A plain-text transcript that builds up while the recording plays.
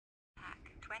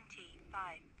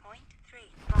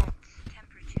volts,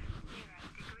 temperature 0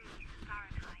 degrees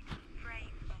Fahrenheit,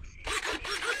 frame losses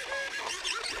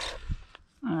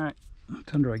 0. Alright,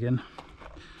 Tundra again.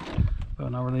 About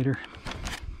an hour later.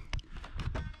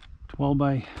 12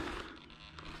 by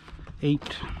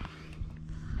 8.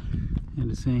 And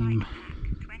the same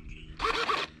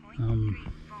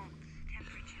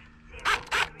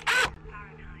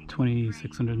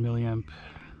 2600 milliamp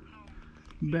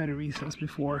batteries as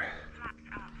before.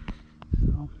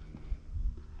 So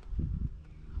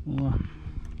we'll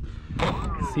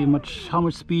see how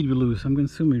much speed we lose. I'm going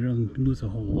to assume we don't lose a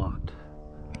whole lot.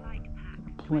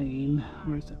 Plane,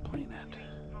 where's that plane at?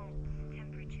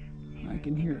 I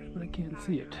can hear it, but I can't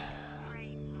see it.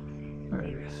 There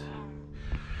it is.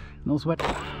 No sweat.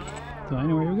 So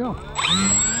anyway, here we go.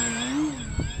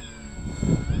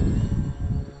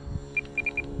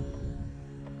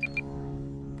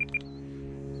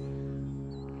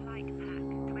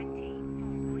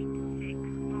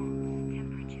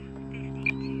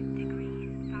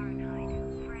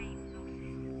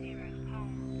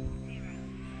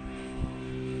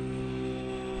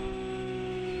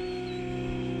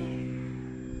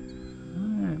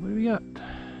 We got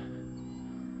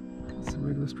that's a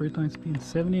regular straight line speed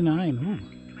 79. Ooh,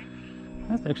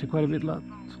 that's actually quite a bit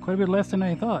less than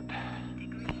I thought.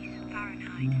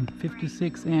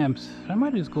 56 amps. I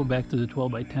might just go back to the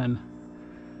 12 by 10.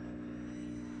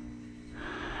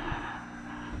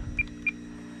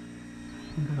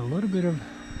 Got a little bit of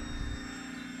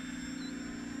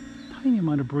tiny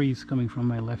amount of breeze coming from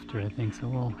my left here, I think. So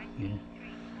we'll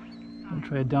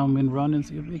try a downwind run and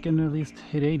see if we can at least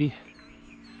hit 80.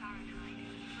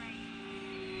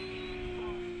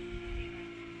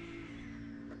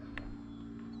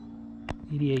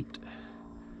 88.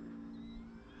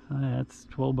 That's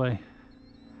 12 by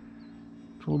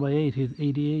 8 hits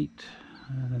 88,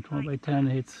 and 12 by 10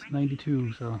 hits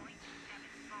 92. So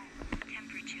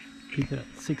peak at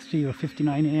 60 or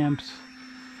 59 amps.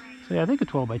 So yeah, I think a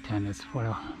 12 by 10 is what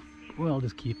I'll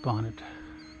just keep on it.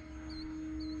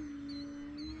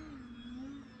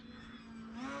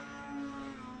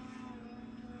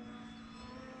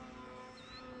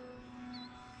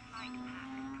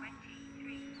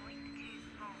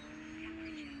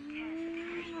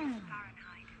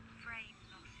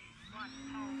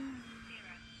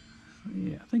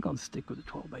 Yeah, I think I'll stick with the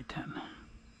 12 by 10.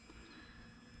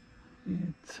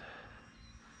 It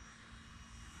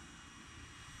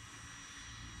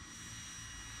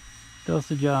does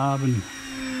the job, and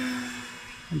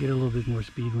I get a little bit more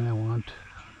speed when I want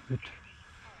it.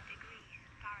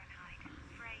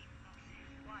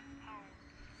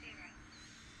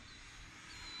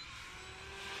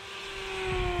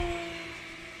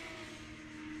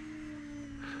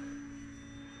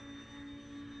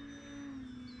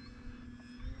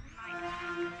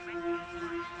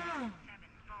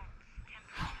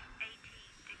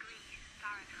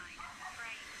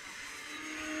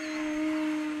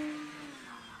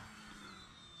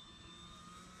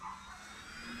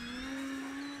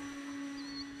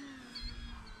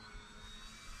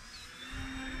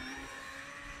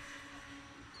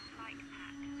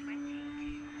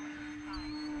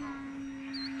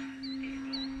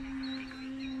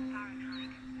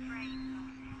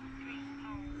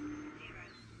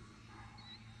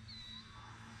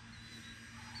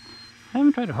 I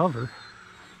haven't tried to hover.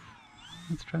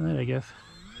 Let's try that, I guess.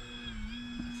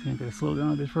 Let's see, I'm going to slow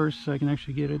down a bit first so I can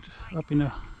actually get it up in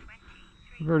a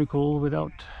vertical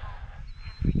without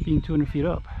being 200 feet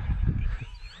up.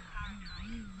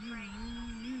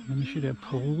 And you should have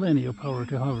plenty of power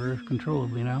to hover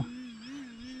controllably now.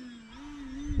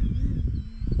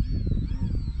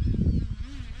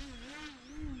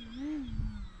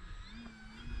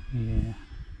 Yeah.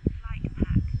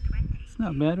 It's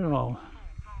not bad at all.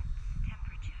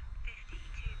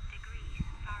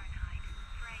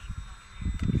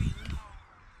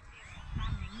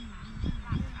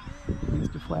 Use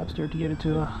the flaps there to get it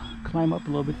to climb up a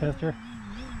little bit faster.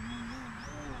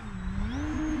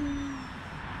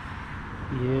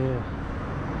 Yeah,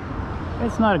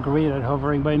 it's not great at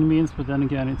hovering by any means, but then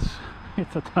again,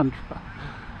 it's a Tundra.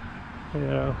 You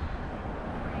know,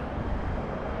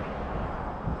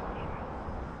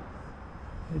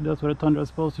 it does what a Tundra is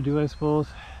supposed to do, I suppose,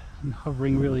 and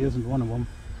hovering really isn't one of them.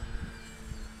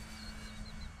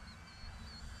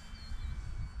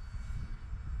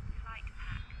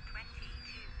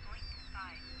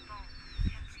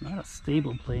 It's not a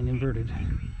stable plane, inverted.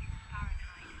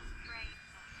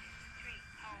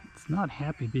 It's not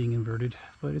happy being inverted,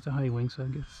 but it's a high wing, so I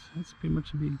guess it's pretty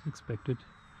much to be expected.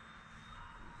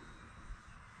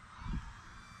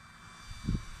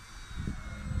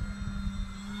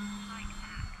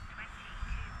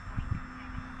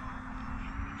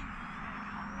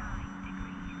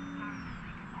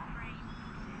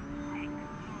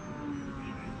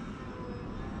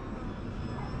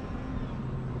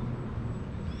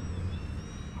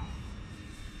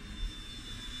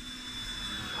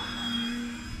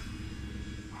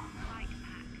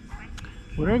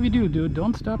 Whatever you do, dude,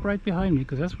 don't stop right behind me,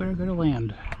 because that's where I'm going to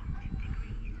land.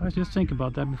 I was just thinking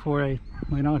about that before I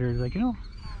went out here. Like, you know,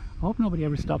 I hope nobody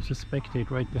ever stops to spectate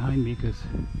right behind me, because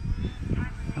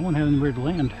I won't have anywhere to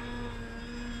land.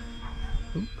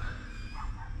 Oop.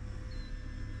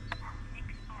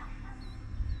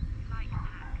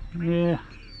 Yeah.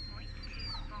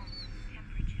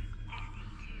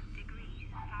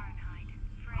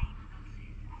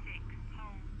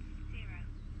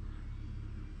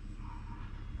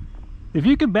 If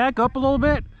you can back up a little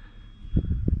bit,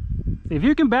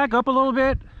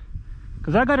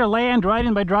 because I got to land right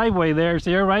in my driveway there, so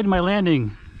you're right in my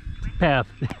landing path.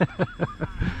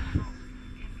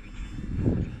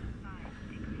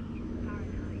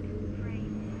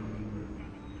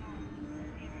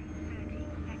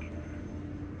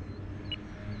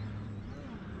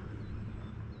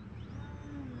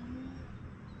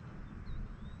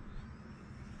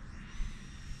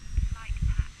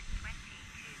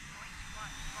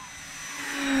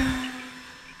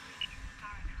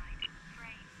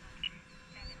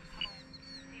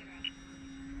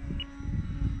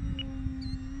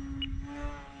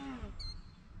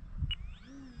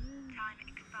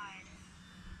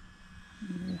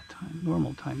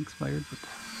 Normal time expired, but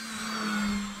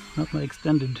not my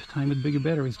extended time with bigger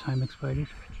batteries time expired.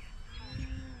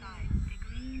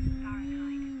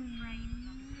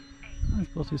 I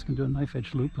suppose he's going to do a knife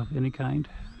edge loop of any kind.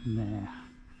 Nah,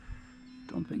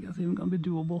 don't think that's even going to be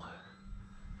doable.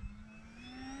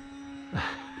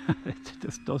 It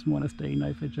just doesn't want to stay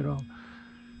knife edge at all.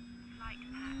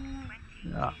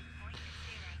 Yeah.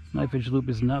 Knife edge loop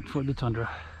is not for the Tundra.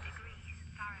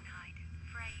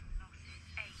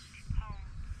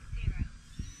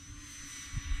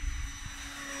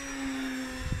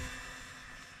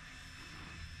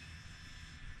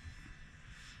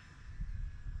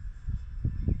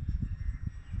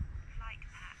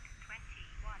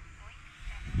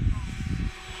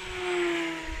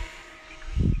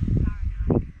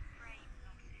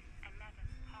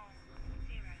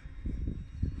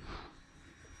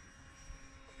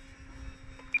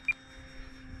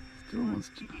 Still wants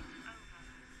to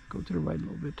go to the right a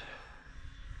little bit.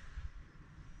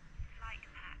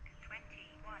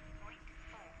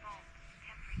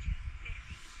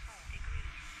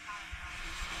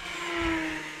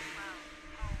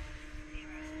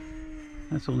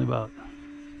 That's only about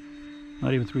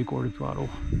not even 3/4 throttle.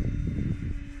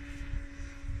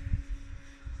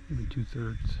 Maybe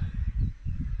 2/3.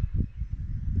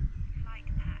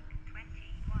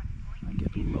 I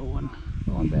get low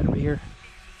on battery here.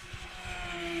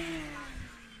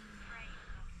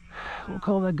 We'll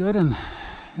call that good and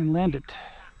land it.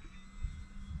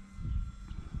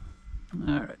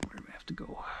 Alright, where do we have to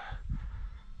go?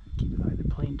 Keep an eye on the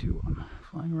plane too. I'm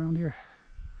flying around here.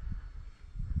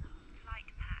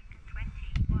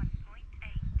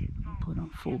 Put on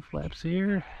full flaps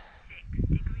here.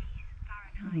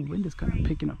 The wind is kind of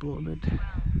picking up a little bit.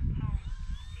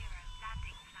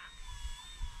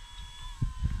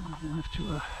 We'll have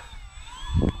to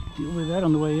deal with that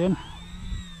on the way in.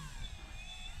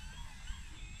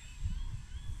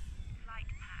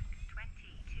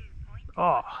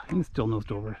 Oh, and it still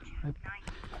nosed over.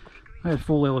 I had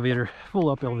full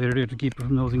up elevator to keep it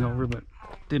from nosing over, but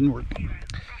didn't work.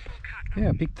 Yeah,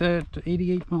 I peaked at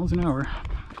 88 miles an hour,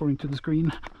 according to the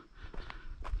screen.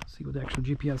 Let's see what the actual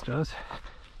GPS does.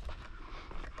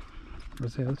 Or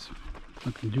says,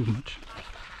 not going to do much.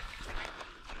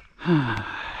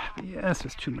 Yeah, it's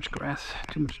just too much grass,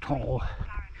 too much tall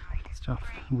stuff,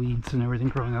 weeds and everything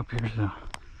growing up here, so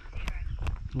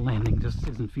landing just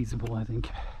isn't feasible, I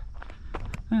think.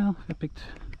 Well, if I picked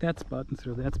that spot instead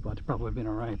of that spot, it probably would have been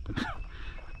alright, but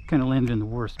kind of landed in the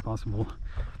worst possible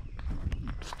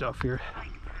stuff here.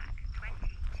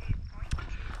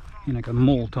 And I got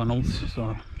mole tunnels,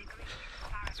 so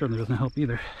it certainly doesn't help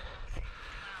either.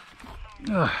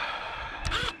 Up.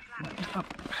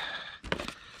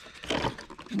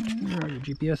 Where are your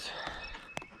GPS?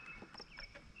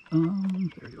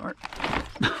 There you are.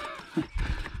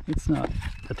 It's not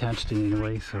attached to me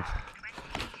anyway, so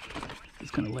it's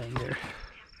kind of laying there.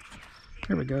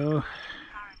 There we go.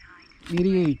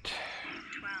 88.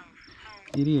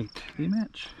 88. They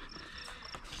match.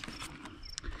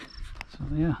 So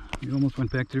yeah, we almost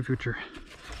went back to the future,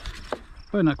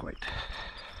 but not quite.